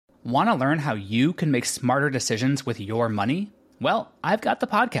Want to learn how you can make smarter decisions with your money? Well, I've got the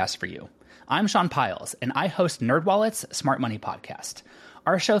podcast for you. I'm Sean Piles, and I host NerdWallet's Smart Money Podcast.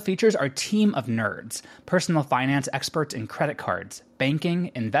 Our show features our team of nerds, personal finance experts in credit cards,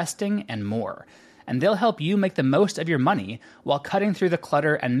 banking, investing, and more. And they'll help you make the most of your money while cutting through the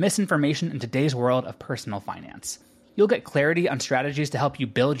clutter and misinformation in today's world of personal finance. You'll get clarity on strategies to help you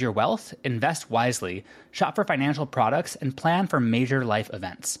build your wealth, invest wisely, shop for financial products, and plan for major life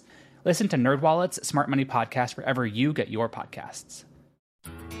events. Listen to NerdWallet's Smart Money Podcast wherever you get your podcasts.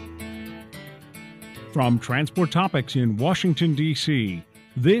 From Transport Topics in Washington, D.C.,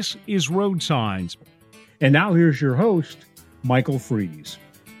 this is Road Signs. And now here's your host, Michael Fries.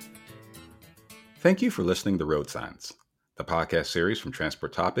 Thank you for listening to Road Signs, the podcast series from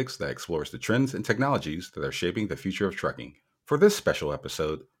Transport Topics that explores the trends and technologies that are shaping the future of trucking. For this special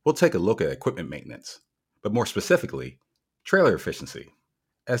episode, we'll take a look at equipment maintenance, but more specifically, trailer efficiency.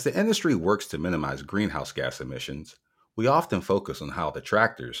 As the industry works to minimize greenhouse gas emissions, we often focus on how the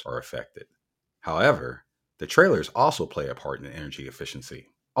tractors are affected. However, the trailers also play a part in energy efficiency.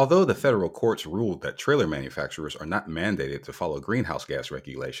 Although the federal courts ruled that trailer manufacturers are not mandated to follow greenhouse gas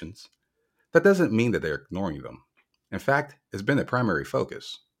regulations, that doesn't mean that they're ignoring them. In fact, it's been a primary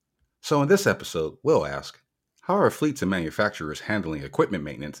focus. So in this episode, we'll ask, how are fleets and manufacturers handling equipment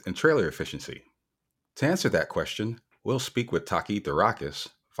maintenance and trailer efficiency? To answer that question, we'll speak with Taki Durakis,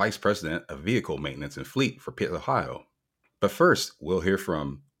 Vice President of Vehicle Maintenance and Fleet for Pitt, Ohio. But first, we'll hear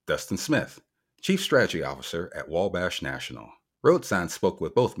from Dustin Smith, Chief Strategy Officer at Wabash National. Road Signs spoke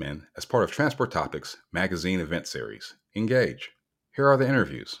with both men as part of Transport Topics magazine event series, Engage. Here are the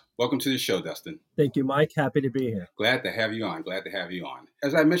interviews. Welcome to the show, Dustin. Thank you, Mike. Happy to be here. Glad to have you on.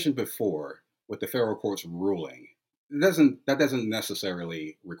 As I mentioned before, with the federal court's ruling, that doesn't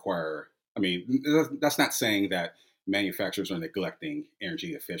necessarily require, that's not saying that manufacturers are neglecting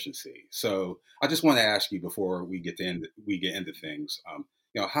energy efficiency. So I just want to ask you before we get into things,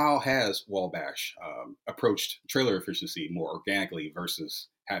 how has Wabash approached trailer efficiency more organically versus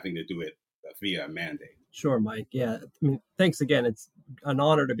having to do it via mandate? Sure, Mike. Yeah. Thanks again. It's an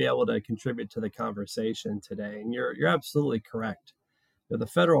honor to be able to contribute to the conversation today. And you're absolutely correct. The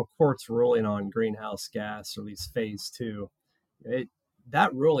federal court's ruling on greenhouse gas, or at least phase 2,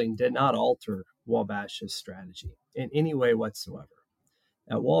 that ruling did not alter Wabash's strategy in any way whatsoever.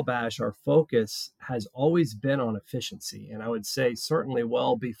 At Wabash, our focus has always been on efficiency. And I would say certainly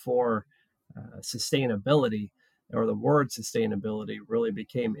well before sustainability, or the word sustainability, really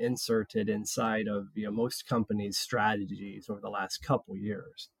became inserted inside of most companies' strategies over the last couple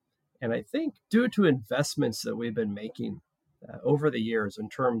years. And I think due to investments that we've been making over the years in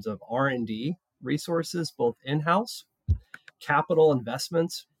terms of R&D resources, both in-house, capital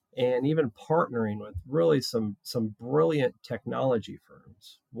investments, and even partnering with really some brilliant technology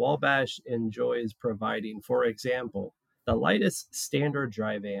firms, Wabash enjoys providing, for example, the lightest standard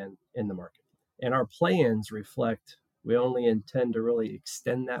dry van in the market. And our plans reflect we only intend to really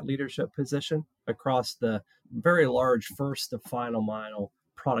extend that leadership position across the very large first to final mile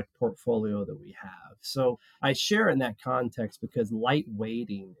product portfolio that we have. So I share in that context because light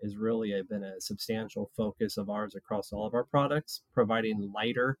weighting has really been a substantial focus of ours across all of our products, providing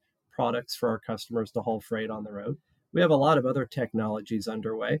lighter products for our customers to haul freight on the road. We have a lot of other technologies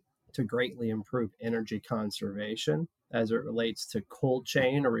underway to greatly improve energy conservation as it relates to cold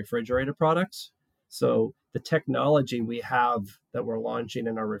chain or refrigerated products. So the technology we have that we're launching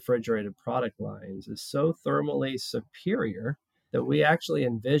in our refrigerated product lines is so thermally superior that we actually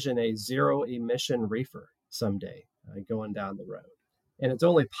envision a zero emission reefer someday going down the road. And it's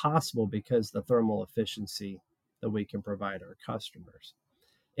only possible because the thermal efficiency that we can provide our customers.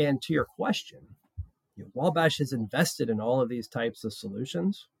 And to your question, Wabash has invested in all of these types of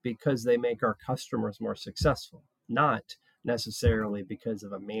solutions because they make our customers more successful, not necessarily because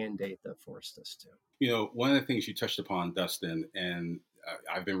of a mandate that forced us to. One of the things you touched upon, Dustin, and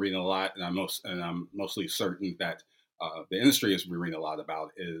I've been reading a lot, and I'm mostly certain that the industry has been reading a lot about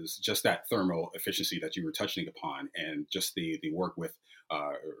is just that thermal efficiency that you were touching upon, and just the work with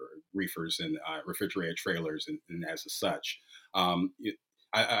reefers and refrigerated trailers and as such.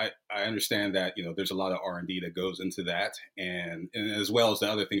 I understand that there's a lot of R&D that goes into that, and as well as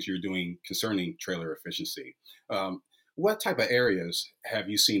the other things you're doing concerning trailer efficiency. What type of areas have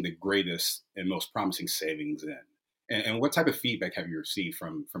you seen the greatest and most promising savings in? And what type of feedback have you received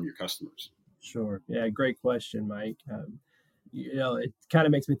from your customers? Sure. Yeah, great question, Mike. It kind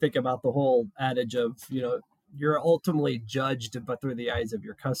of makes me think about the whole adage of, you're ultimately judged but through the eyes of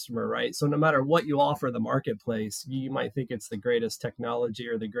your customer, right? So no matter what you offer the marketplace, you might think it's the greatest technology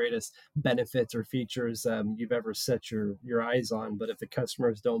or the greatest benefits or features you've ever set your eyes on. But if the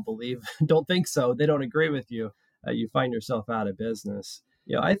customers don't think so, they don't agree with you, you find yourself out of business.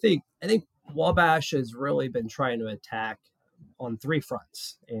 I think Wabash has really been trying to attack on three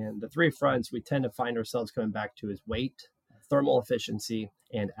fronts. And the three fronts we tend to find ourselves coming back to is weight, thermal efficiency,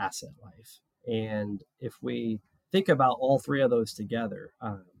 and asset life. And if we think about all three of those together,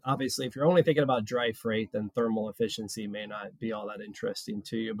 obviously, if you're only thinking about dry freight, then thermal efficiency may not be all that interesting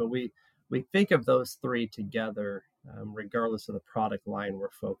to you. But we think of those three together, regardless of the product line we're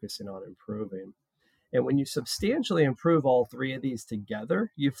focusing on improving. And when you substantially improve all three of these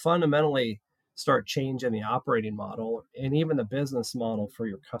together, you fundamentally start changing the operating model and even the business model for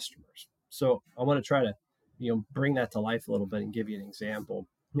your customers. So I want to try to, bring that to life a little bit and give you an example.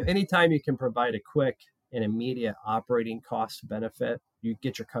 Anytime you can provide a quick and immediate operating cost benefit, you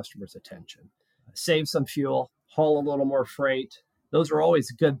get your customers' attention. Save some fuel, haul a little more freight. Those are always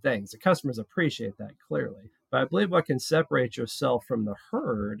good things. The customers appreciate that clearly. But I believe what can separate yourself from the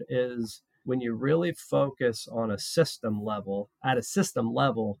herd is when you really focus on at a system level,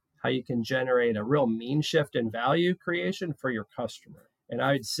 how you can generate a real mean shift in value creation for your customer. And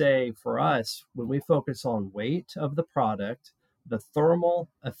I'd say for us, when we focus on weight of the product, the thermal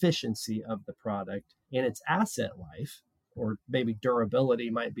efficiency of the product, and its asset life, or maybe durability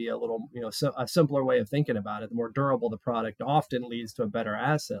might be a little, a simpler way of thinking about it. The more durable the product often leads to a better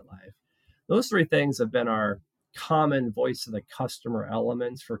asset life. Those three things have been our common voice of the customer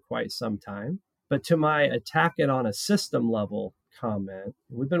elements for quite some time. But to my attack it on a system level comment,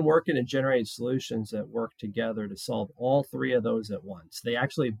 we've been working to generate solutions that work together to solve all three of those at once. They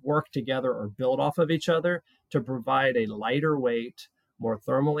actually work together or build off of each other to provide a lighter weight, more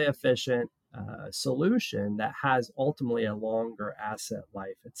thermally efficient solution that has ultimately a longer asset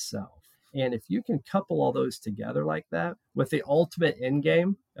life itself. And if you can couple all those together like that with the ultimate end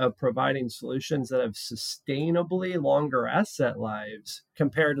game of providing solutions that have sustainably longer asset lives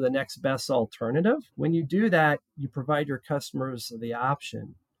compared to the next best alternative, when you do that, you provide your customers the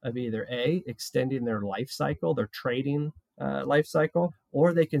option of either A, extending their life cycle, their trading life cycle,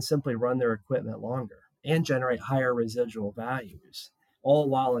 or they can simply run their equipment longer and generate higher residual values, all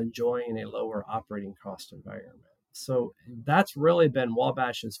while enjoying a lower operating cost environment. So that's really been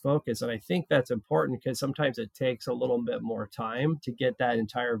Wabash's focus. And I think that's important because sometimes it takes a little bit more time to get that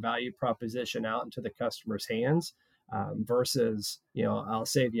entire value proposition out into the customer's hands versus, I'll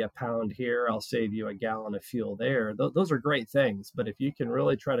save you a pound here, I'll save you a gallon of fuel there. Those are great things. But if you can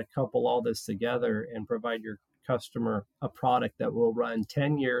really try to couple all this together and provide your customer a product that will run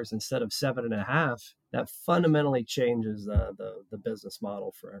 10 years instead of 7.5, that fundamentally changes the business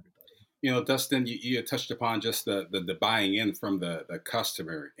model for everybody. Dustin, you touched upon just the buying in from the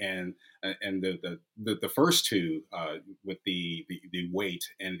customer and the first two with the weight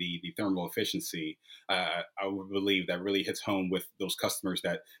and the thermal efficiency. I would believe that really hits home with those customers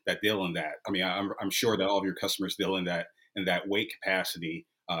that deal in that. I mean, I'm sure that all of your customers deal in that weight capacity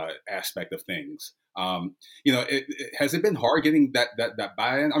aspect of things. Has it been hard getting that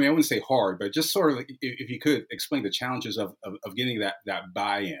buy-in? I mean, I wouldn't say hard, but just sort of if you could explain the challenges of getting that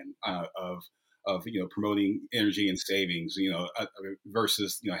buy-in of promoting energy and savings,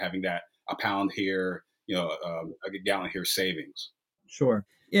 versus having that a pound here, a gallon here savings. Sure.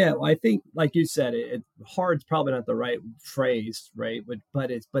 Yeah, well, I think, like you said, hard's probably not the right phrase, right?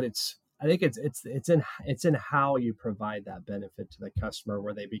 But it's. I think it's in how you provide that benefit to the customer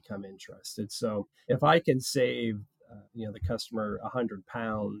where they become interested. So if I can save, the customer 100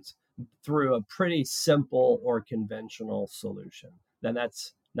 pounds through a pretty simple or conventional solution, then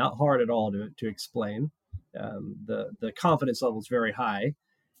that's not hard at all to explain. The confidence level is very high.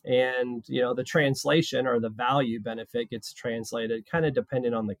 And, the translation or the value benefit gets translated kind of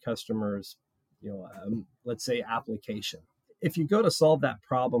depending on the customer's, let's say, application. If you go to solve that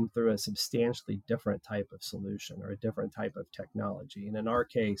problem through a substantially different type of solution or a different type of technology, and in our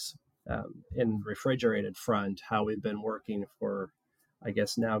case, in refrigerated front, how we've been working for, I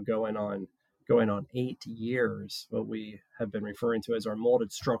guess now going on 8 years, what we have been referring to as our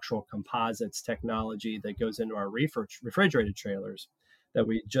molded structural composites technology that goes into our refrigerated trailers that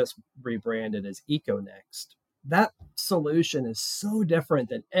we just rebranded as EcoNext. That solution is so different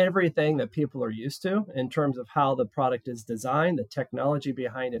than everything that people are used to in terms of how the product is designed, the technology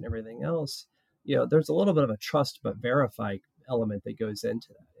behind it, and everything else. There's a little bit of a trust but verify element that goes into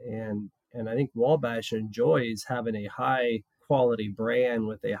that. And I think Wabash enjoys having a high quality brand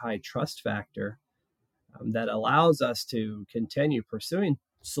with a high trust factor that allows us to continue pursuing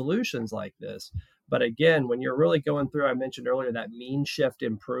solutions like this, But again, when you're really going through, I mentioned earlier, that mean shift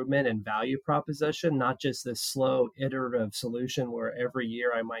improvement and value proposition, not just this slow iterative solution where every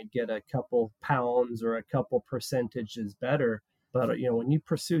year I might get a couple pounds or a couple percentages better. But when you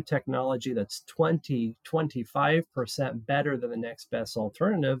pursue technology that's 25% better than the next best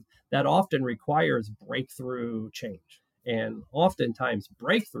alternative, that often requires breakthrough change. And oftentimes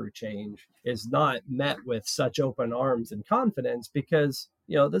breakthrough change is not met with such open arms and confidence because,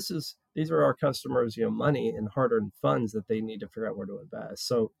 these are our customers, money and hard-earned funds that they need to figure out where to invest.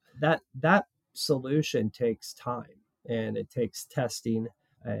 So that solution takes time, and it takes testing,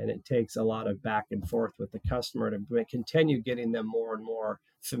 and it takes a lot of back and forth with the customer to continue getting them more and more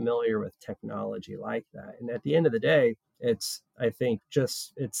familiar with technology like that. And at the end of the day, it's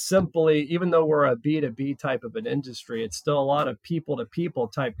simply, even though we're a B2B type of an industry, it's still a lot of people to people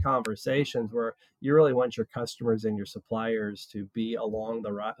type conversations where you really want your customers and your suppliers to be along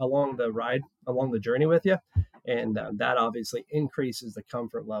the journey with you. And that obviously increases the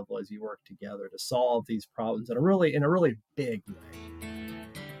comfort level as you work together to solve these problems in a really big way.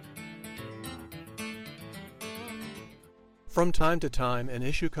 From time to time, an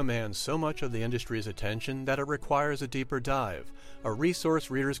issue commands so much of the industry's attention that it requires a deeper dive, a resource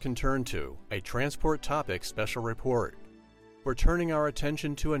readers can turn to, a Transport Topics special report. We're turning our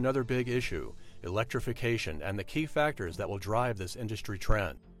attention to another big issue, electrification and the key factors that will drive this industry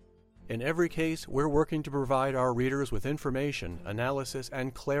trend. In every case, we're working to provide our readers with information, analysis,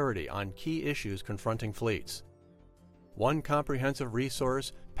 and clarity on key issues confronting fleets. One comprehensive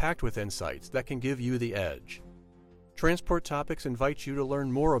resource packed with insights that can give you the edge. Transport Topics invites you to learn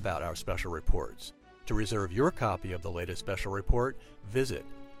more about our special reports. To reserve your copy of the latest special report, visit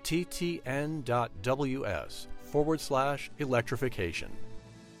ttn.ws/electrification.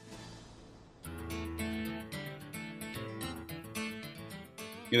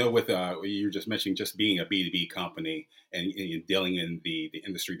 With you were just mentioning just being a B2B company and you're dealing in the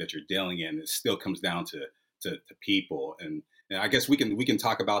industry that you're dealing in, it still comes down to people. And I guess we can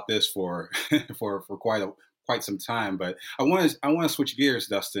talk about this for for quite some time, but I want to switch gears,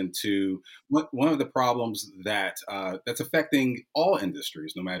 Dustin, to one of the problems that's affecting all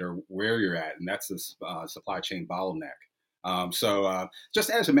industries, no matter where you're at, and that's the supply chain bottleneck. So just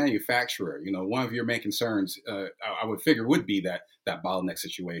as a manufacturer, one of your main concerns, I would figure, would be that bottleneck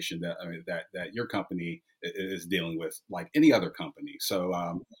situation that your company is dealing with, like any other company. So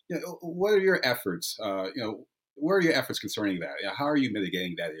what are your efforts? Where are your efforts concerning that? How are you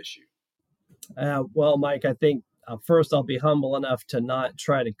mitigating that issue? Well, Mike, I think first I'll be humble enough to not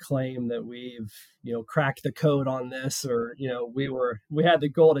try to claim that we've cracked the code on this, or we had the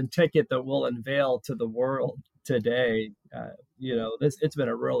golden ticket that we'll unveil to the world today. It's been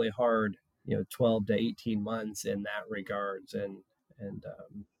a really hard 12 to 18 months in that regards, and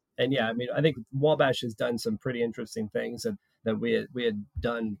yeah, I mean, I think Wabash has done some pretty interesting things that we had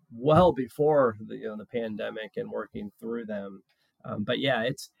done well before the pandemic and working through them. But yeah,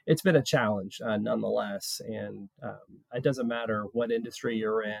 it's been a challenge nonetheless, and it doesn't matter what industry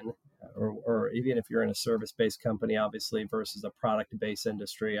you're in, or even if you're in a service-based company, obviously, versus a product-based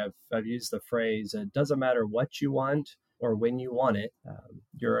industry. I've used the phrase: it doesn't matter what you want or when you want it.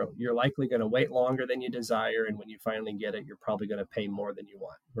 You're likely going to wait longer than you desire, and when you finally get it, you're probably going to pay more than you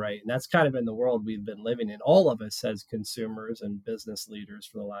want, right? And that's kind of been the world we've been living in, all of us as consumers and business leaders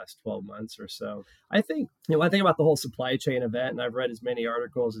for the last 12 months or so. I think, when I think about the whole supply chain event, and I've read as many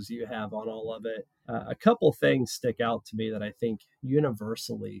articles as you have on all of it, a couple things stick out to me that I think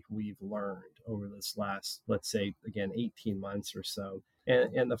universally we've learned over this last, let's say, again, 18 months or so.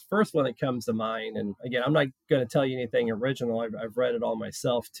 And the first one that comes to mind, and again, I'm not going to tell you anything original. I've read it all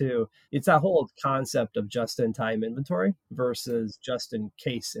myself too. It's that whole concept of just-in-time inventory versus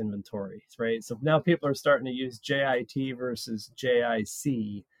just-in-case inventory, right? So now people are starting to use JIT versus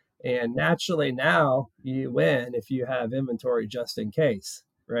JIC. And naturally now you win if you have inventory just in case,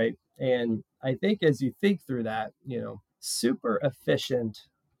 right? And I think as you think through that, super efficient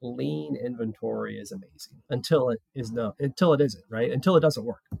lean inventory is amazing until it isn't, right? Until it doesn't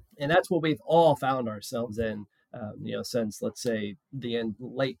work. And that's what we've all found ourselves in, since, let's say,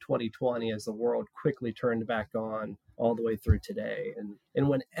 late 2020, as the world quickly turned back on all the way through today. And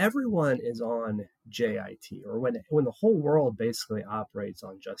when everyone is on JIT, or when the whole world basically operates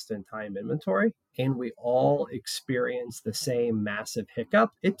on just-in-time inventory, and we all experience the same massive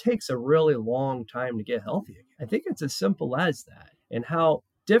hiccup, it takes a really long time to get healthy again. I think it's as simple as that. And how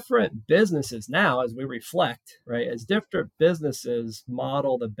different businesses now, as we reflect, right, as different businesses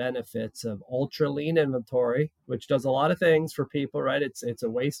model the benefits of ultra lean inventory, which does a lot of things for people, right? It's a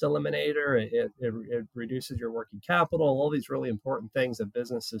waste eliminator. It reduces your working capital, all these really important things that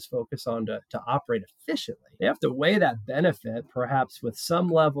businesses focus on to operate efficiently. They have to weigh that benefit, perhaps with some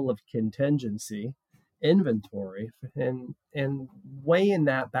level of contingency inventory, and weighing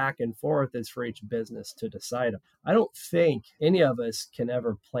that back and forth is for each business to decide. I don't think any of us can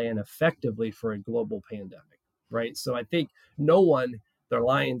ever plan effectively for a global pandemic, right? So I think no one, they're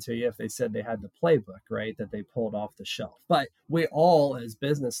lying to you if they said they had the playbook, right, that they pulled off the shelf. But we all, as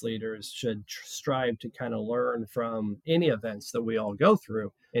business leaders, should strive to kind of learn from any events that we all go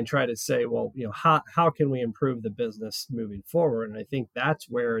through and try to say, well, how can we improve the business moving forward? And I think that's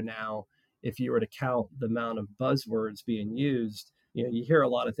where now, if you were to count the amount of buzzwords being used, you hear a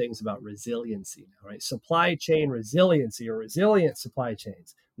lot of things about resiliency now, right? Supply chain resiliency or resilient supply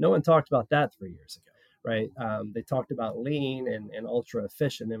chains. No one talked about that 3 years ago, right? They talked about lean and ultra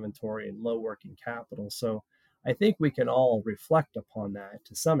efficient inventory and low working capital. So I think we can all reflect upon that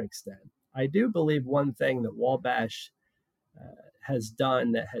to some extent. I do believe one thing that Wabash has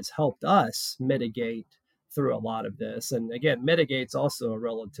done that has helped us mitigate through a lot of this. And again, mitigate's also a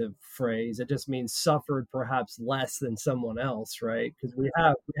relative phrase. It just means suffered perhaps less than someone else, right? Because we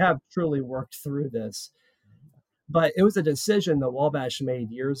have truly worked through this. But it was a decision that Wabash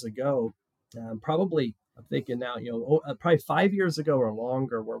made years ago, probably, I'm thinking now, probably 5 years ago or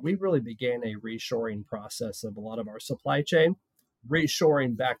longer, where we really began a reshoring process of a lot of our supply chain,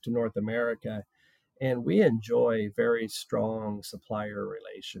 reshoring back to North America. And we enjoy very strong supplier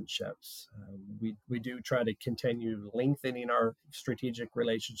relationships. We do try to continue lengthening our strategic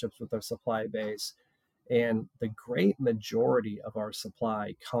relationships with our supply base. And the great majority of our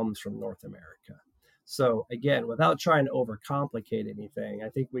supply comes from North America. So again, without trying to overcomplicate anything, I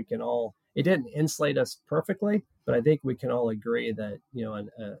think we can all, it didn't insulate us perfectly, but I think we can all agree that,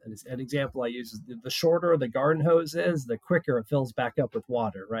 an example I use is the shorter the garden hose is, the quicker it fills back up with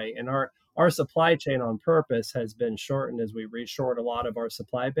water, right? And our supply chain on purpose has been shortened as we reshort a lot of our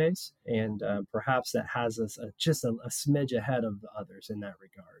supply base. And perhaps that has us just a smidge ahead of the others in that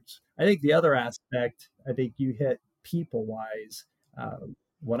regards. I think the other aspect, I think you hit people-wise,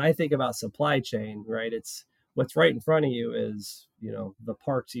 when I think about supply chain, right, it's what's right in front of you is, the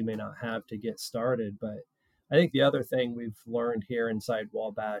parts you may not have to get started. But I think the other thing we've learned here inside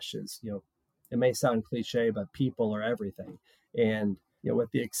Wabash is, it may sound cliche, but people are everything. And,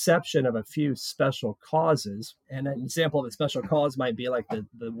 with the exception of a few special causes, and an example of a special cause might be like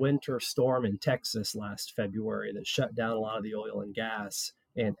the winter storm in Texas last February that shut down a lot of the oil and gas,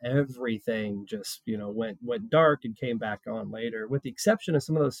 and everything just, went dark and came back on later. With the exception of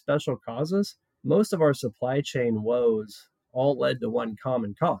some of those special causes, most of our supply chain woes all led to one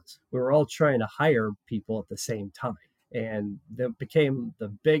common cause. We were all trying to hire people at the same time. And that became the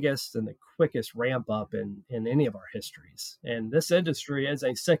biggest and the quickest ramp up in any of our histories. And this industry is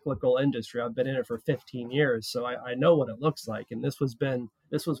a cyclical industry. I've been in it for 15 years, so I know what it looks like. And this was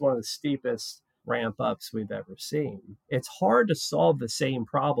one of the steepest ramp ups we've ever seen. It's hard to solve the same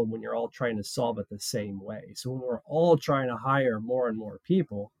problem when you're all trying to solve it the same way. So when we're all trying to hire more and more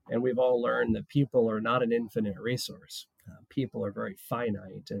people, and we've all learned that people are not an infinite resource, people are very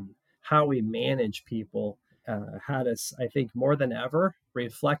finite, and how we manage people had us, I think, more than ever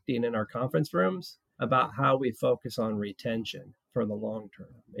reflecting in our conference rooms about how we focus on retention for the long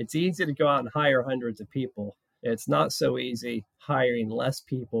term. It's easy to go out and hire hundreds of people. It's not so easy hiring less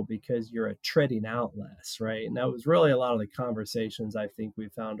people because you're treading out less, right? And that was really a lot of the conversations I think we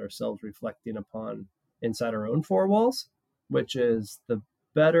found ourselves reflecting upon inside our own four walls, which is the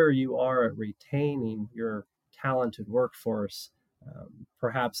better you are at retaining your talented workforce,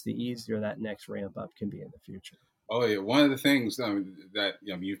 perhaps the easier that next ramp up can be in the future. Oh yeah, one of the things that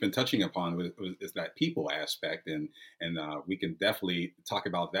you've been touching upon is that people aspect, and we can definitely talk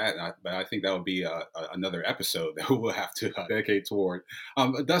about that. But I think that would be another episode that we'll have to dedicate toward.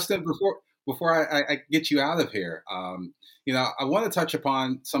 Dustin, before I get you out of here, I want to touch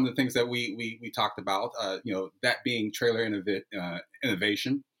upon some of the things that we talked about. That being trailer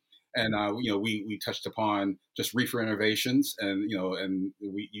innovation. And we touched upon just reefer innovations, and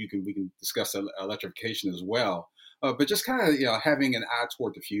we can discuss electrification as well. But just kind of having an eye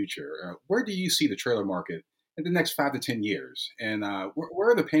toward the future. Where do you see the trailer market in the next 5 to 10 years? And where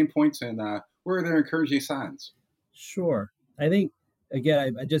are the pain points, and where are there encouraging signs? Sure. I think,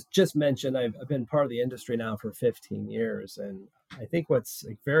 again, I just mentioned I've been part of the industry now for 15 years, and I think what's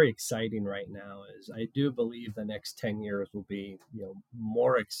very exciting right now is I do believe the next 10 years will be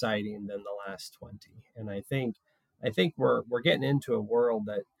more exciting than the last 20. And I think I think we're getting into a world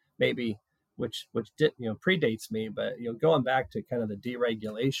that maybe which did predates me, but going back to kind of the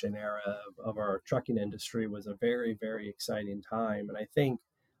deregulation era of our trucking industry was a very, very exciting time. And I think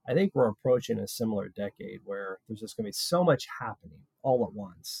we're approaching a similar decade where there's just going to be so much happening all at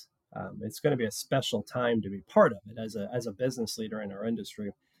once. It's going to be a special time to be part of it as a business leader in our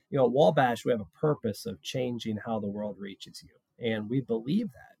industry. At Wabash, we have a purpose of changing how the world reaches you, and we believe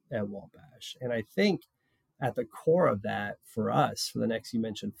that at Wabash. And I think at the core of that for us, for the next, you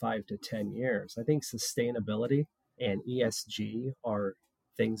mentioned 5 to 10 years, I think sustainability and ESG are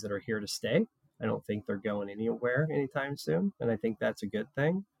things that are here to stay. I don't think they're going anywhere anytime soon. And I think that's a good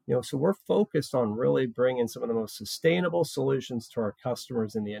thing. So we're focused on really bringing some of the most sustainable solutions to our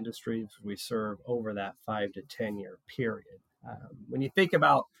customers in the industries we serve over that 5 to 10 year period. When you think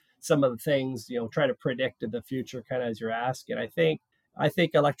about some of the things, try to predict the future kind of as you're asking, I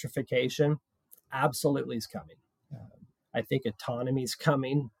think electrification absolutely is coming. I think autonomy is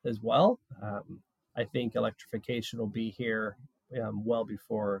coming as well. I think electrification will be here well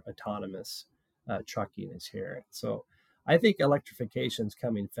before autonomous trucking is here. So I think electrification is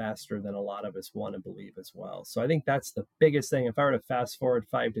coming faster than a lot of us want to believe as well. So I think that's the biggest thing. If I were to fast forward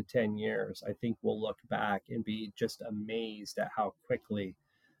 5 to 10 years, I think we'll look back and be just amazed at how quickly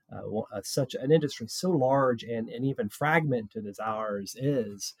such an industry so large and even fragmented as ours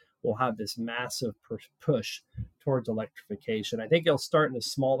is will have this massive push towards electrification. I think it'll start in the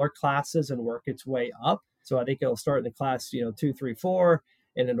smaller classes and work its way up. So I think it'll start in the class, 2, 3, 4,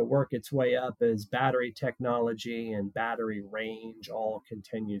 and it'll work its way up as battery technology and battery range all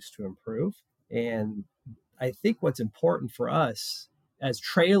continues to improve. And I think what's important for us as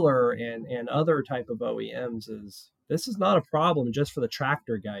trailer and other type of OEMs is this is not a problem just for the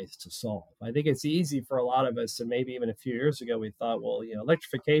tractor guys to solve. I think it's easy for a lot of us, and maybe even a few years ago, we thought, well,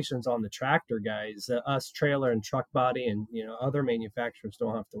 electrification's on the tractor guys, us trailer and truck body and, other manufacturers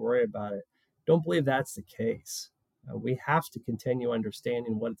don't have to worry about it. Don't believe that's the case. We have to continue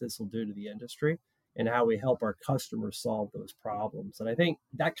understanding what this will do to the industry and how we help our customers solve those problems. And I think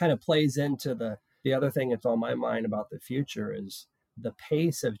that kind of plays into the other thing that's on my mind about the future is the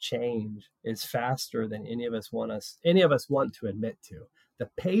pace of change is faster than any of us want to admit to. The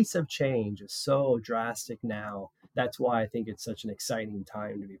pace of change is so drastic now. That's why I think it's such an exciting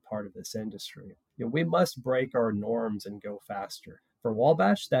time to be part of this industry. We must break our norms and go faster. For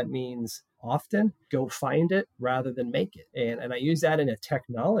Wabash, that means often go find it rather than make it. And I use that in a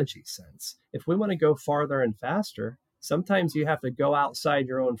technology sense. If we want to go farther and faster, sometimes you have to go outside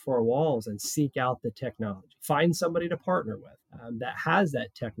your own four walls and seek out the technology. Find somebody to partner with that has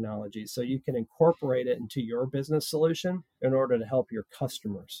that technology so you can incorporate it into your business solution in order to help your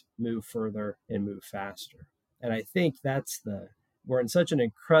customers move further and move faster. And I think we're in such an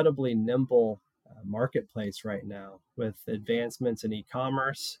incredibly nimble marketplace right now with advancements in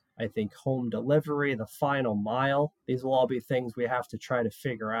e-commerce. I think home delivery, the final mile, these will all be things we have to try to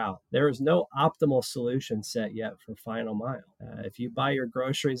figure out. There is no optimal solution set yet for final mile. If you buy your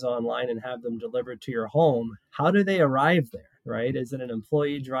groceries online and have them delivered to your home, how do they arrive there, right? Is it an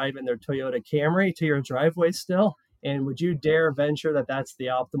employee driving their Toyota Camry to your driveway still? And would you dare venture that that's the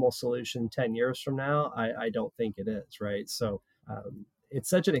optimal solution 10 years from now? I don't think it is, right? So it's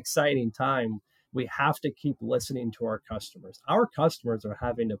such an exciting time. We have to keep listening to our customers. Our customers are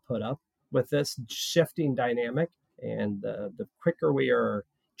having to put up with this shifting dynamic. And the quicker we are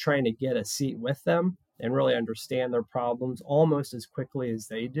trying to get a seat with them and really understand their problems almost as quickly as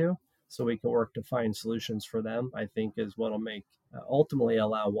they do, so we can work to find solutions for them, I think is what will ultimately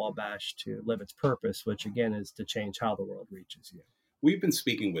allow Wabash to live its purpose, which again is to change how the world reaches you. We've been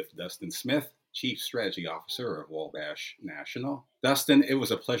speaking with Dustin Smith, Chief Strategy Officer of Wabash National. Dustin, it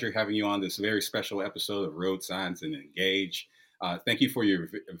was a pleasure having you on this very special episode of Road Signs and Engage. Thank you for your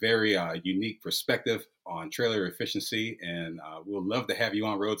very unique perspective on trailer efficiency, and we'll love to have you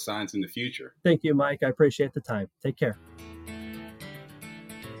on Road Signs in the future. Thank you, Mike. I appreciate the time. Take care.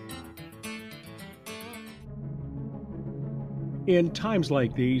 In times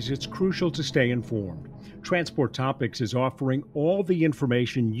like these, it's crucial to stay informed. Transport Topics is offering all the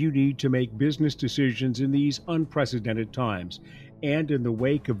information you need to make business decisions in these unprecedented times. And in the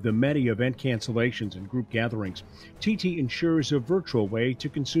wake of the many event cancellations and group gatherings, TT ensures a virtual way to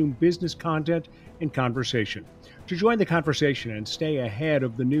consume business content and conversation. To join the conversation and stay ahead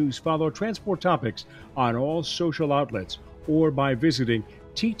of the news, follow Transport Topics on all social outlets or by visiting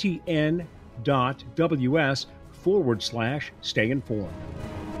ttn.ws/stay informed.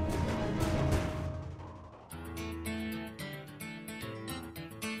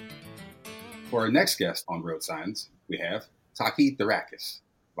 For our next guest on Road Signs, we have Taki Darakis.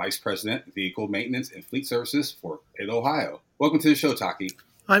 Vice President, Vehicle Maintenance and Fleet Services for Pitt, Ohio. Welcome to the show, Taki.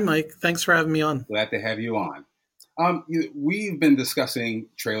 Hi, Mike. Thanks for having me on. Glad to have you on. We've been discussing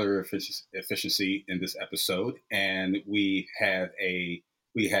trailer efficiency in this episode, and we had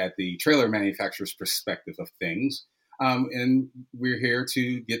the trailer manufacturer's perspective of things, and we're here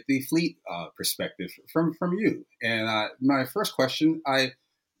to get the fleet perspective from you. And my first question,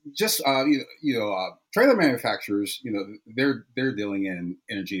 trailer manufacturers, they're dealing in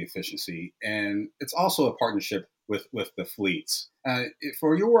energy efficiency, and it's also a partnership with the fleets.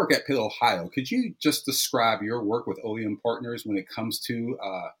 For your work at Pitt, Ohio, could you just describe your work with OEM partners when it comes to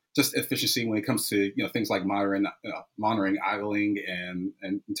just efficiency, when it comes to things like monitoring idling and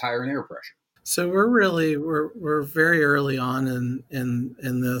tire and air pressure? So we're very early on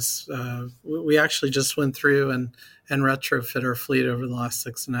in this. We actually just went through and retrofit our fleet over the last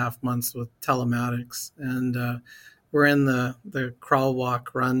 6.5 months with telematics, and we're in the crawl,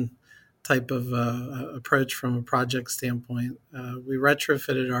 walk, run type of approach from a project standpoint. We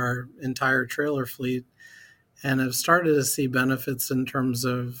retrofitted our entire trailer fleet and have started to see benefits in terms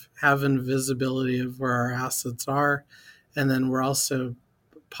of having visibility of where our assets are, and then we're also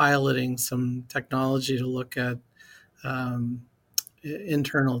piloting some technology to look at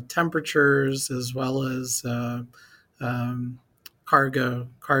internal temperatures as well as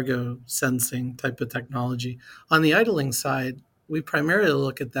cargo sensing type of technology. On the idling side, we primarily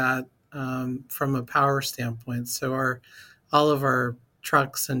look at that from a power standpoint. So all of our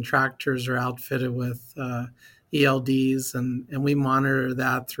trucks and tractors are outfitted with ELDs, and we monitor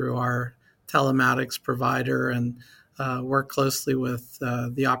that through our telematics provider and work closely with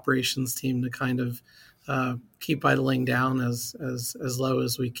the operations team to kind of keep idling down as low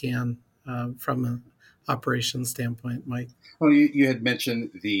as we can from an operations standpoint, Mike. Well, you had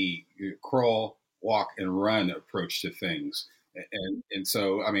mentioned the crawl, walk, and run approach to things. And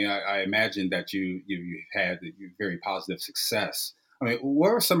so, I mean, I imagine that you had very positive success. I mean, what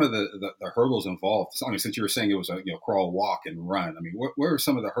are some of the hurdles involved? I mean, since you were saying it was a crawl, walk, and run, I mean, what are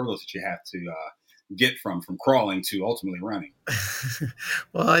some of the hurdles that you have to get from crawling to ultimately running?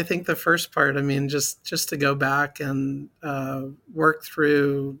 Well, I think the first part, I mean, just to go back and work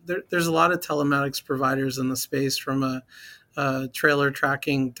through, there's a lot of telematics providers in the space from a trailer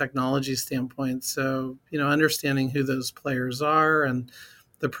tracking technology standpoint. So, understanding who those players are and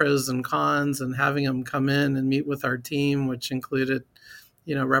the pros and cons, and having them come in and meet with our team, which included,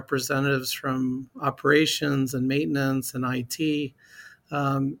 representatives from operations and maintenance and IT.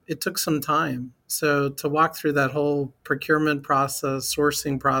 It took some time. So to walk through that whole procurement process,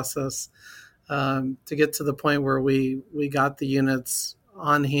 sourcing process, to get to the point where we got the units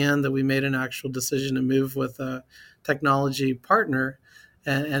on hand, that we made an actual decision to move with a technology partner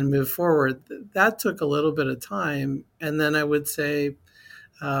and move forward, that took a little bit of time. And then I would say,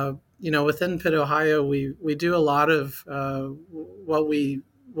 within Pitt, Ohio, we do a lot of what we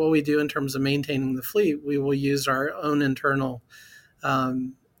do in terms of maintaining the fleet. We will use our own internal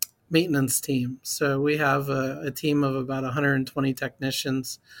maintenance team. So we have a team of about 120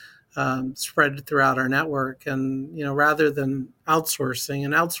 technicians spread throughout our network. And, rather than outsourcing,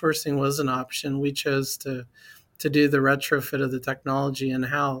 and outsourcing was an option, we chose to do the retrofit of the technology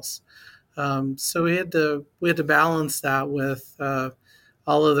in-house. So we had to balance that with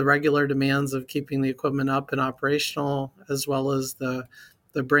all of the regular demands of keeping the equipment up and operational, as well as the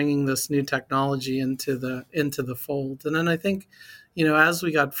bringing this new technology into the fold. And then I think, as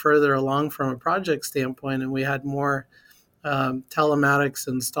we got further along from a project standpoint and we had more telematics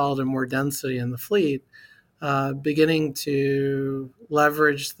installed and more density in the fleet, beginning to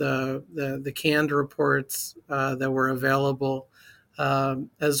leverage the canned reports that were available,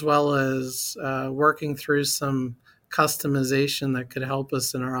 as well as working through some customization that could help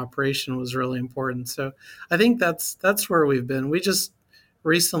us in our operation was really important. So I think that's where we've been. We just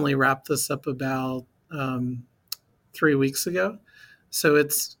recently wrapped this up about 3 weeks ago. So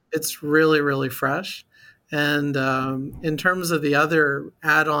it's really, really fresh. And in terms of the other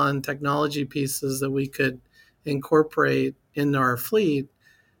add-on technology pieces that we could incorporate in our fleet,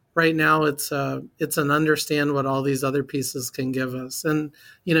 right now it's an understand what all these other pieces can give us. And,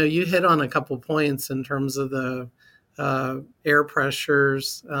 you hit on a couple points in terms of the air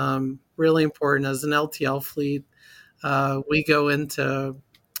pressures, really important. As an LTL fleet, we go into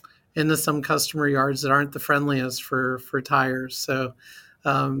some customer yards that aren't the friendliest for tires. So,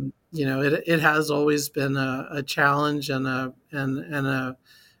 it has always been a challenge and a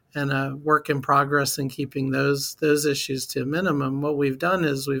work in progress in keeping those issues to a minimum. What we've done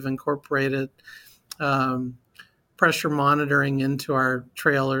is we've incorporated pressure monitoring into our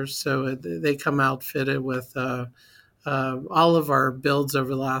trailers, so they come outfitted with all of our builds over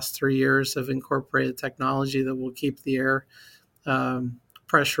the last 3 years have incorporated technology that will keep the air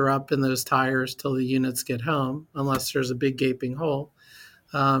pressure up in those tires till the units get home, unless there's a big gaping hole.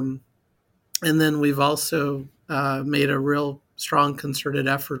 And then we've also made a real strong concerted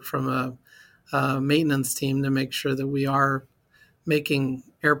effort from a maintenance team to make sure that we are making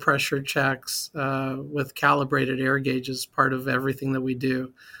air pressure checks with calibrated air gauges part of everything that we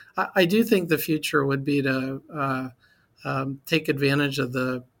do. I do think the future would be to take advantage of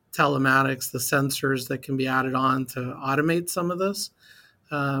the telematics, the sensors that can be added on to automate some of this.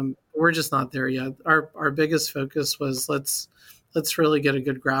 We're just not there yet. Our biggest focus was let's really get a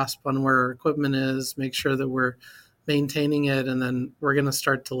good grasp on where our equipment is, make sure that we're maintaining it, and then we're going to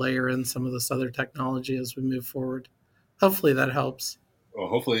start to layer in some of this other technology as we move forward. Hopefully that helps. Well,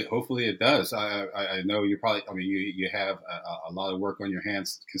 hopefully it does. I know you probably. I mean, you have a lot of work on your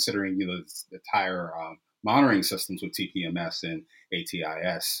hands, considering the tire monitoring systems with TPMS and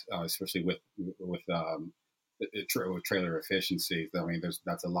ATIS, especially with trailer efficiency. I mean,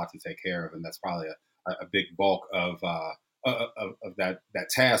 that's a lot to take care of, and that's probably a big bulk of that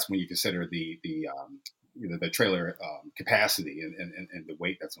task when you consider the trailer capacity and the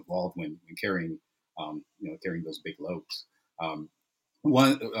weight that's involved when carrying carrying those big loads.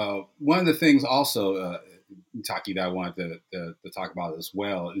 One of the things also, Taki, that I wanted to talk about as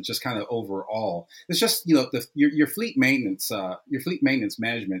well, is just kind of overall, it's just your fleet maintenance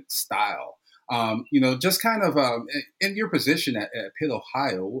management style. Just kind of in your position at Pitt,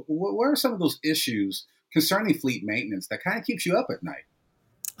 Ohio, what are some of those issues concerning fleet maintenance that kind of keeps you up at night?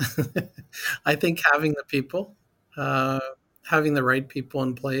 I think having the people, having the right people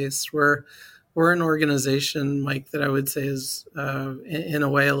in place. We're an organization, Mike, that I would say is in a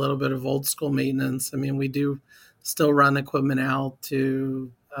way a little bit of old school maintenance. I mean, we do still run equipment out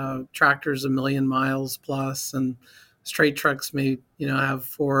to tractors 1 million miles plus, and straight trucks may have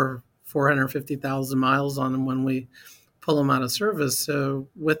 450,000 miles on them when we pull them out of service. So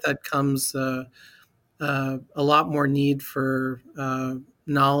with that comes a lot more need for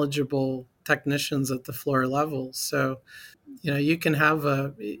knowledgeable technicians at the floor level. So you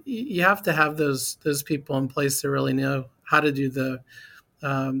have to have those people in place that really know how to do the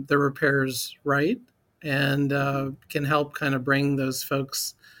repairs right, and can help kind of bring those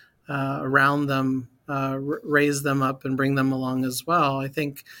folks around them, raise them up, and bring them along as well. I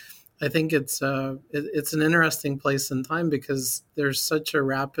think it's an interesting place in time because there's such a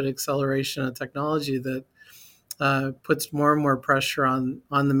rapid acceleration of technology that puts more and more pressure on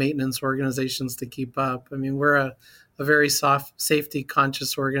the maintenance organizations to keep up. I mean, we're a very safety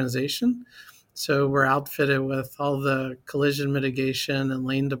conscious organization. So we're outfitted with all the collision mitigation and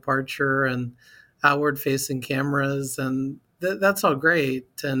lane departure and outward facing cameras. And that's all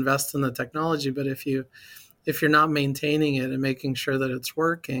great to invest in the technology. But if you're not maintaining it and making sure that it's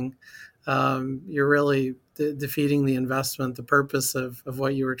working, you're really defeating the investment, the purpose of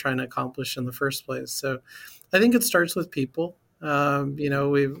what you were trying to accomplish in the first place. So I think it starts with people.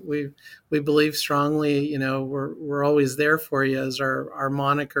 We believe strongly, we're always there for you as our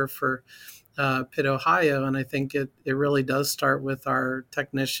moniker for Pitt, Ohio. And I think it really does start with our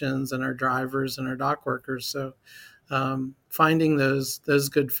technicians and our drivers and our dock workers. So finding those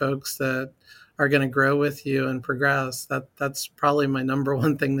good folks that are going to grow with you and progress, that's probably my number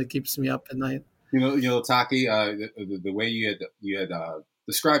one thing that keeps me up at night. Taki, the way you had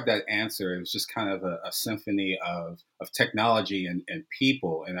described that answer, it was just kind of a symphony of technology and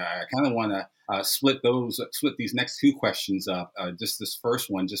people. And I kind of want to split these next two questions up. Just this first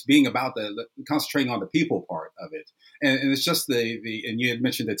one, just being about the concentrating on the people part of it, and it's just and you had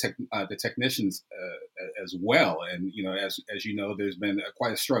mentioned the technicians as well. And as you know, there's been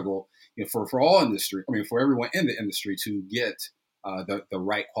quite a struggle for all industry. I mean, for everyone in the industry to get the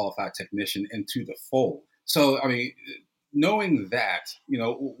right qualified technician into the fold. So, I mean, knowing that,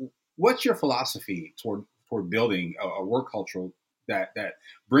 what's your philosophy toward building a work culture that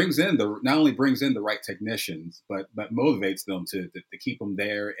brings in not only brings in the right technicians, but motivates them to keep them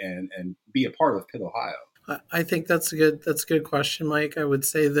there and be a part of Pitt, Ohio? I think that's a good question, Mike. I would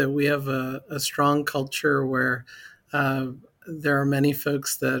say that we have a strong culture where there are many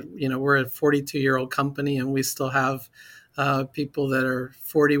folks that, we're a 42-year-old company and we still have people that are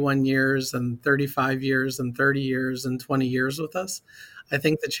 41 years and 35 years and 30 years and 20 years with us. I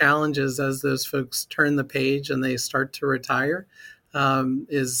think the challenge is as those folks turn the page and they start to retire,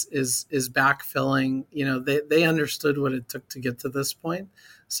 is backfilling. They understood what it took to get to this point.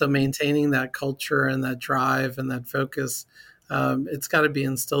 So maintaining that culture and that drive and that focus, it's got to be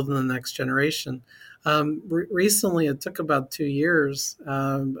instilled in the next generation. Recently, it took about 2 years.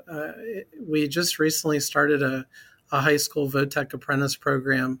 We just recently started a high school VOTEC apprentice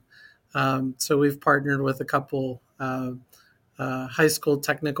program. So we've partnered with a couple high school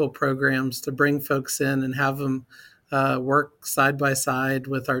technical programs to bring folks in and have them work side by side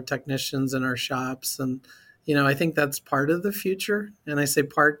with our technicians in our shops. And, I think that's part of the future. And I say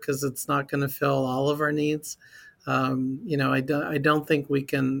part because it's not going to fill all of our needs. I don't think we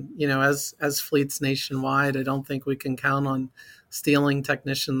can, as fleets nationwide, I don't think we can count on stealing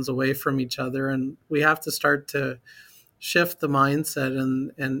technicians away from each other. And we have to start to shift the mindset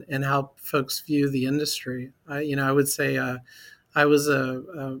and how folks view the industry. I would say I was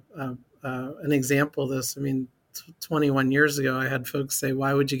an example of this. 21 years ago, I had folks say,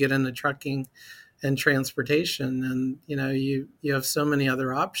 "Why would you get into trucking and transportation?" And you have so many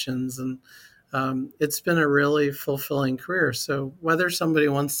other options, and it's been a really fulfilling career. So whether somebody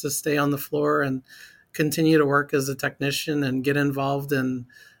wants to stay on the floor and continue to work as a technician and get involved in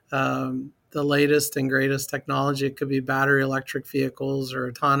the latest and greatest technology, it could be battery electric vehicles or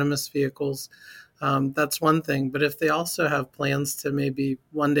autonomous vehicles. That's one thing. But if they also have plans to maybe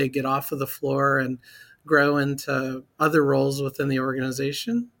one day get off of the floor and grow into other roles within the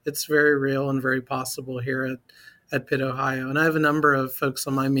organization, it's very real and very possible here at Pitt, Ohio. And I have a number of folks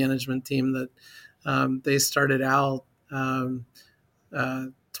on my management team that they started out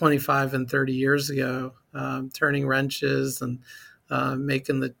 25 and 30 years ago, turning wrenches and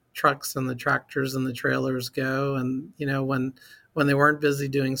making the trucks and the tractors and the trailers go. And, when they weren't busy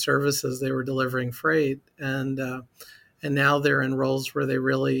doing services, they were delivering freight. And now they're in roles where they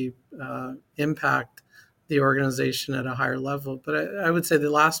really impact the organization at a higher level. But I would say the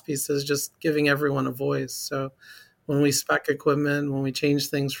last piece is just giving everyone a voice. So when we spec equipment, when we change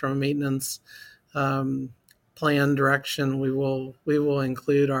things from a maintenance plan direction, we will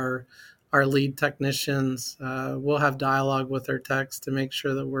include our lead technicians. We'll have dialogue with our techs to make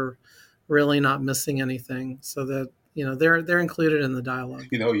sure that we're really not missing anything, so that they're included in the dialogue.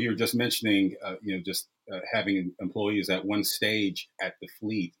 You're just mentioning having employees at one stage at the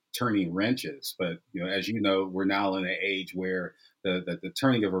fleet turning wrenches, but as we're now in an age where the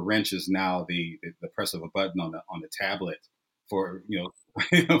turning of a wrench is now the press of a button on the tablet for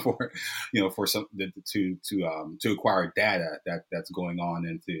for some to acquire data that's going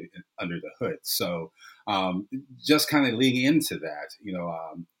on under the hood. So just kind of leading into that,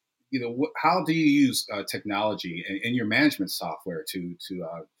 how do you use technology in your management software to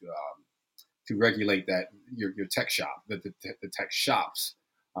regulate that your tech shop, the tech shops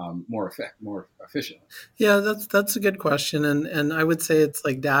more efficiently? Yeah, that's a good question, and I would say it's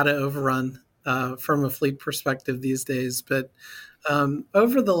like data overrun from a fleet perspective these days. But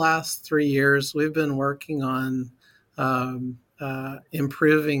over the last 3 years, we've been working on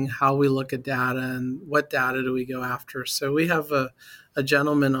improving how we look at data and what data do we go after. So we have a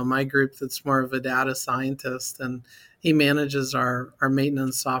gentleman on my group that's more of a data scientist, and he manages our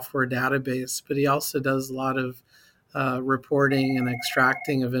maintenance software database, but he also does a lot of reporting and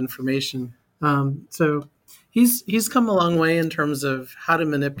extracting of information. So he's come a long way in terms of how to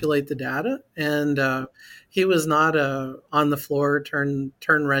manipulate the data, and he was not a on the floor turn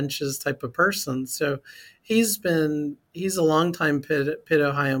wrenches type of person. So he's a longtime Pitt,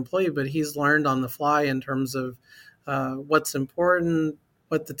 Ohio employee, but he's learned on the fly in terms of what's important,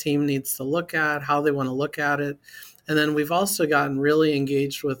 what the team needs to look at, how they want to look at it. And then we've also gotten really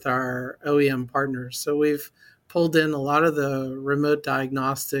engaged with our OEM partners. So we've pulled in a lot of the remote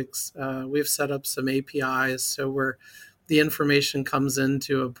diagnostics. We've set up some APIs so where the information comes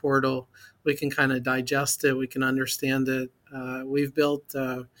into a portal, we can kind of digest it, we can understand it. We've built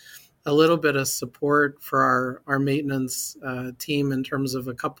a little bit of support for our maintenance team in terms of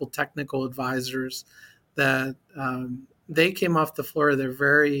a couple technical advisors that they came off the floor. They're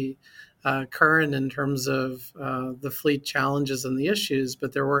very current in terms of the fleet challenges and the issues,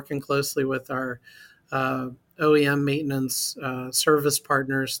 but they're working closely with our OEM maintenance service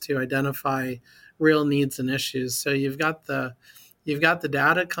partners to identify real needs and issues. So you've got the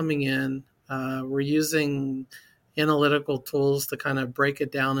data coming in. We're using analytical tools to kind of break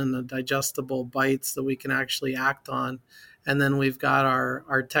it down into digestible bites that we can actually act on. And then we've got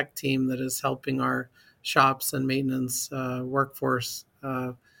our tech team that is helping our shops and maintenance workforce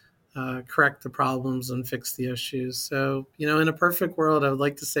correct the problems and fix the issues. So, in a perfect world, I would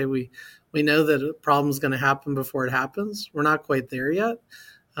like to say we know that a problem is going to happen before it happens. We're not quite there yet,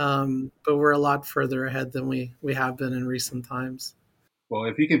 but we're a lot further ahead than we have been in recent times. Well,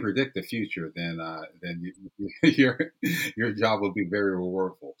 if you can predict the future, then your job will be very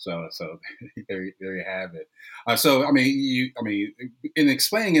rewardful. So there you have it. In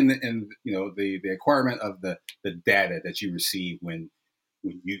explaining the acquirement of the data that you receive when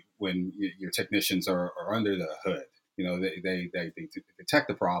your technicians are under the hood, they detect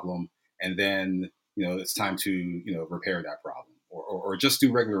the problem, and then it's time to repair that problem, or just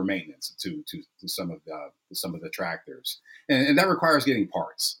do regular maintenance to some of the tractors, and that requires getting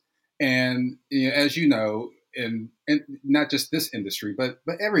parts. And as you know, and not just this industry, but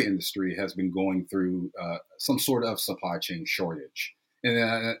every industry has been going through some sort of supply chain shortage.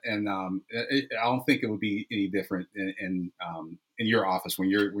 I don't think it would be any different in your office when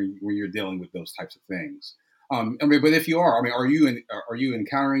you're dealing with those types of things. But if you are, are you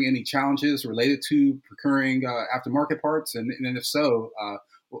encountering any challenges related to procuring aftermarket parts? And if so,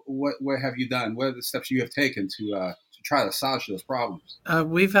 what have you done? What are the steps you have taken to try to assuage those problems?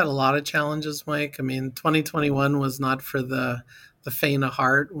 We've had a lot of challenges, Mike. I mean, 2021 was not for the faint of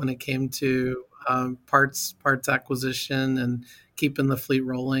heart when it came to parts acquisition and keeping the fleet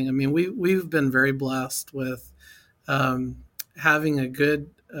rolling. I mean, we've been very blessed with um, having a good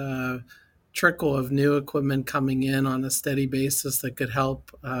trickle of new equipment coming in on a steady basis that could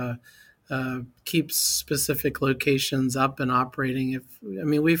help keep specific locations up and operating.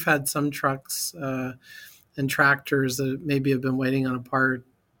 We've had some trucks and tractors that maybe have been waiting on a part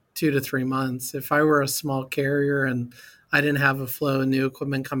 2 to 3 months. If I were a small carrier and I didn't have a flow of new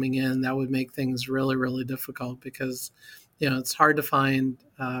equipment coming in, that would make things really, really difficult because, it's hard to find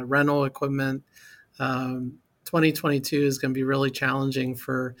rental equipment. 2022 is going to be really challenging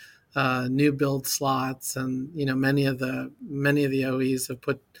for new build slots, and many of the OEs have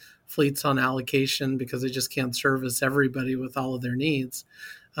put fleets on allocation because they just can't service everybody with all of their needs.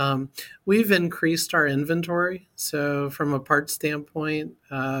 We've increased our inventory. So from a parts standpoint,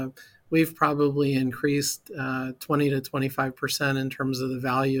 we've probably increased 20 to 25% in terms of the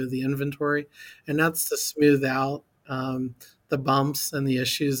value of the inventory. And that's to smooth out the bumps and the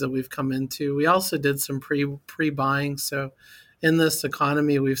issues that we've come into. We also did some pre-buying. So in this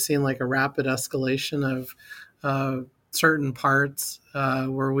economy, we've seen like a rapid escalation of certain parts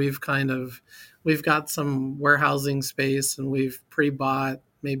where we've got some warehousing space and we've pre-bought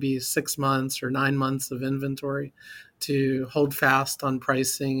maybe 6 months or 9 months of inventory to hold fast on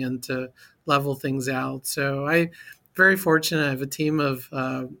pricing and to level things out. So I'm very fortunate. I have a team of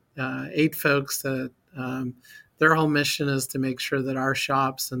 8 folks that their whole mission is to make sure that our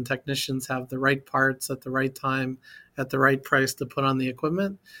shops and technicians have the right parts at the right time, at the right price to put on the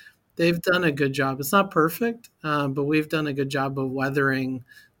equipment. They've done a good job. It's not perfect, but we've done a good job of weathering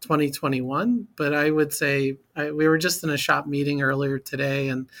 2021. But I would say we were just in a shop meeting earlier today,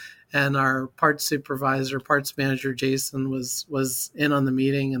 and our parts supervisor, parts manager Jason was in on the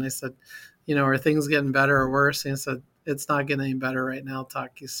meeting, and I said, are things getting better or worse? And he said, it's not getting any better right now,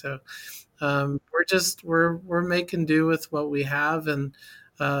 Taki. So we're making do with what we have and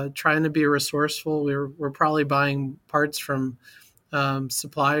trying to be resourceful. We're probably buying parts from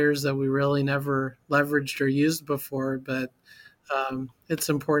suppliers that we really never leveraged or used before, but it's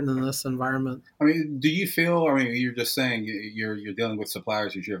important in this environment. Do you feel? You're just saying you're dealing with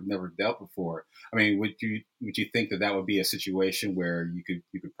suppliers that you have never dealt before. Would you think that would be a situation where you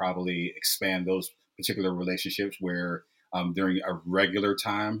could probably expand those particular relationships where during a regular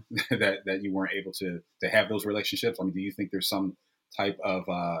time that you weren't able to have those relationships? Do you think there's some type of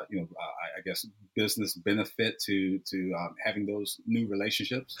I guess business benefit to having those new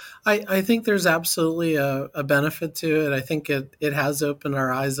relationships? I think there's absolutely a benefit to it. I think it has opened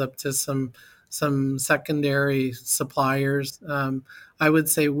our eyes up to some secondary suppliers. I would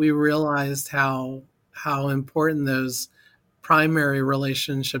say we realized how important those primary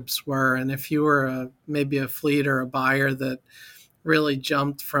relationships were, and if you were maybe a fleet or a buyer that really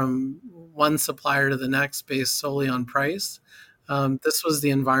jumped from one supplier to the next based solely on price, this was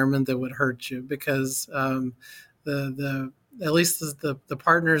the environment that would hurt you because the at least the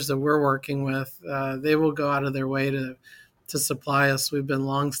partners that we're working with, they will go out of their way to supply us. We've been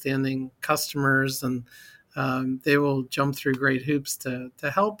longstanding customers, and they will jump through great hoops to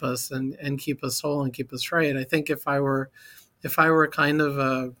help us and keep us whole and keep us right. I think if I were kind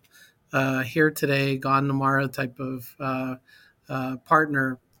of a here today, gone tomorrow type of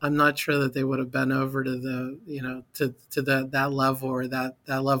partner, I'm not sure that they would have been over to that level or that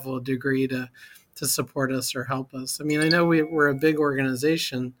level of degree to support us or help us. I know we're a big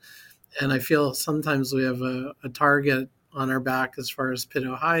organization, and I feel sometimes we have a target on our back as far as Pitt,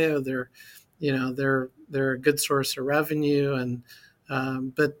 Ohio. They're a good source of revenue, and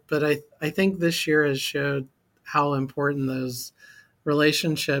but I think this year has showed how important those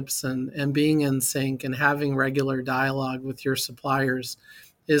relationships and being in sync and having regular dialogue with your suppliers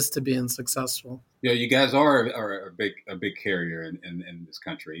is to being successful. Yeah, you guys are a big carrier in this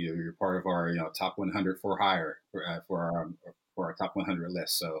country. You're part of our top 100 for hire for our top 100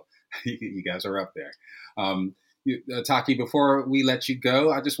 list. So you guys are up there. Taki, before we let you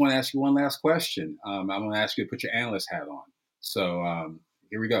go, I just want to ask you one last question. I'm going to ask you to put your analyst hat on. So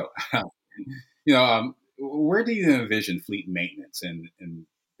here we go. Where do you envision fleet maintenance and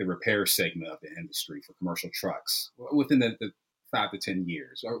the repair segment of the industry for commercial trucks within the 5 to 10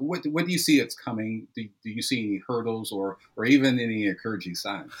 years? Or what do you see it's coming? Do you see any hurdles or even any encouraging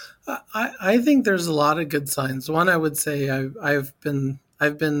signs? I think there's a lot of good signs. One, I would say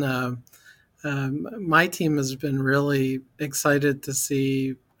my team has been really excited to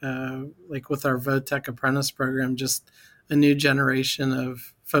see, like with our Votech Apprentice program, just a new generation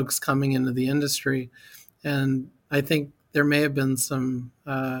of folks coming into the industry. And I think there may have been some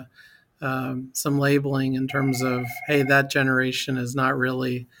labeling in terms of, hey, that generation is not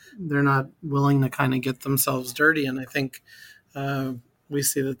really, they're not willing to kind of get themselves dirty. And I think we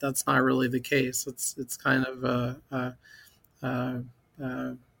see that that's not really the case. It's kind of a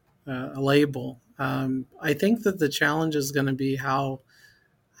label. I think that the challenge is going to be how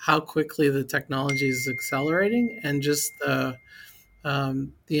quickly the technology is accelerating, and just the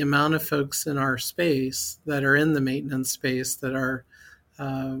amount of folks in our space that are in the maintenance space that are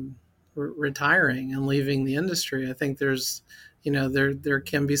retiring and leaving the industry. I think there's, there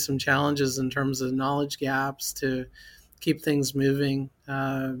can be some challenges in terms of knowledge gaps to keep things moving.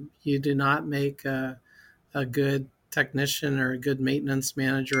 You do not make a good technician or a good maintenance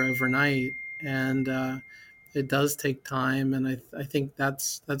manager overnight, and it does take time. And I think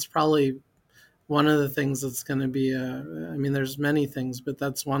that's probably one of the things that's going to be there's many things, but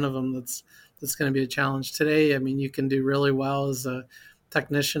that's one of them that's going to be a challenge today. I mean, you can do really well as a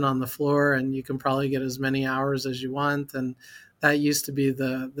technician on the floor, and you can probably get as many hours as you want, and that used to be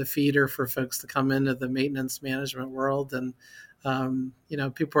the feeder for folks to come into the maintenance management world. And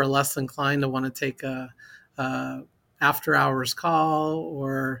people are less inclined to want to take a after hours call,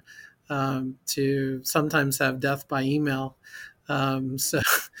 or to sometimes have death by email.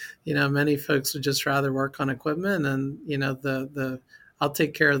 Many folks would just rather work on equipment, and I'll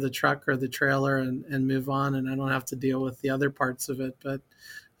take care of the truck or the trailer and move on, and I don't have to deal with the other parts of it. But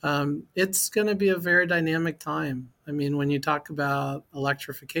it's going to be a very dynamic time. I mean, when you talk about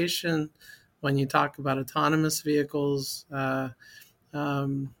electrification, when you talk about autonomous vehicles, I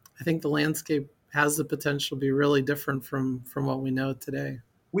think the landscape has the potential to be really different from what we know today.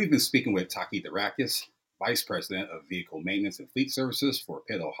 We've been speaking with Taki Darakis, Vice President of Vehicle Maintenance and Fleet Services for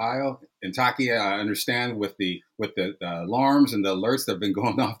Pitt, Ohio. And Taki, I understand with the alarms and the alerts that have been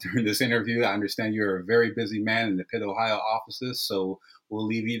going off during this interview, I understand you're a very busy man in the Pitt, Ohio offices, so we'll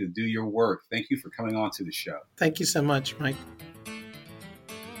leave you to do your work. Thank you for coming on to the show. Thank you so much, Mike.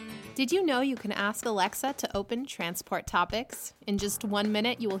 Did you know you can ask Alexa to open Transport Topics? In just 1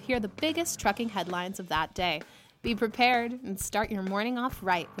 minute, you will hear the biggest trucking headlines of that day. Be prepared and start your morning off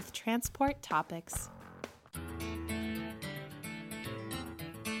right with Transport Topics.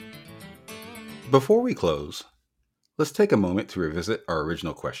 Before we close, let's take a moment to revisit our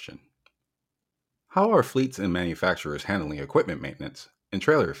original question. How are fleets and manufacturers handling equipment maintenance and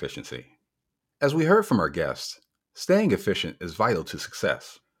trailer efficiency? As we heard from our guests, staying efficient is vital to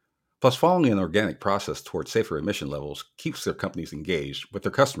success. Plus, following an organic process towards safer emission levels keeps their companies engaged with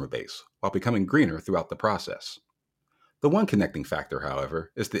their customer base while becoming greener throughout the process. The one connecting factor,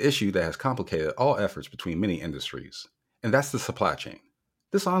 however, is the issue that has complicated all efforts between many industries, and that's the supply chain.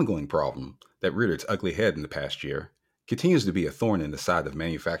 This ongoing problem that reared its ugly head in the past year continues to be a thorn in the side of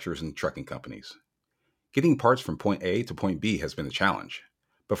manufacturers and trucking companies. Getting parts from point A to point B has been a challenge,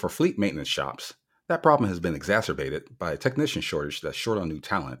 but for fleet maintenance shops, that problem has been exacerbated by a technician shortage that's short on new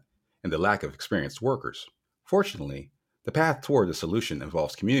talent and the lack of experienced workers. Fortunately, the path toward a solution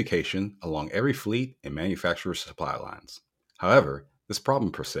involves communication along every fleet and manufacturer's supply lines. However, this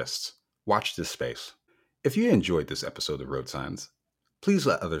problem persists. Watch this space. If you enjoyed this episode of Road Signs, please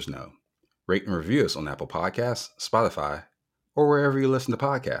let others know. Rate and review us on Apple Podcasts, Spotify, or wherever you listen to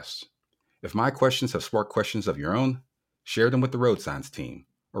podcasts. If my questions have sparked questions of your own, share them with the Road Signs team,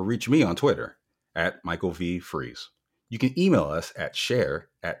 or reach me on Twitter at Michael V. Freeze. You can email us at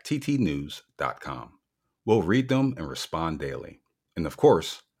share@ttnews.com. We'll read them and respond daily. And of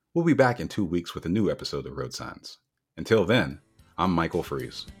course, we'll be back in 2 weeks with a new episode of Road Signs. Until then, I'm Michael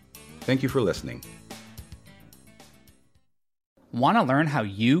Freeze. Thank you for listening. Want to learn how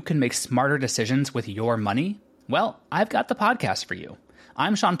you can make smarter decisions with your money? Well, I've got the podcast for you.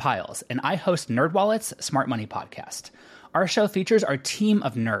 I'm Sean Piles, and I host NerdWallet's Smart Money Podcast. Our show features our team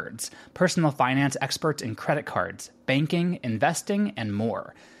of nerds, personal finance experts in credit cards, banking, investing, and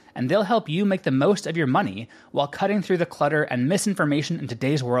more. And they'll help you make the most of your money while cutting through the clutter and misinformation in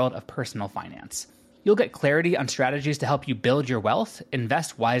today's world of personal finance. You'll get clarity on strategies to help you build your wealth,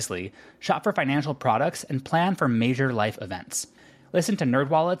 invest wisely, shop for financial products, and plan for major life events. Listen to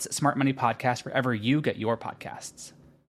NerdWallet's Smart Money Podcast wherever you get your podcasts.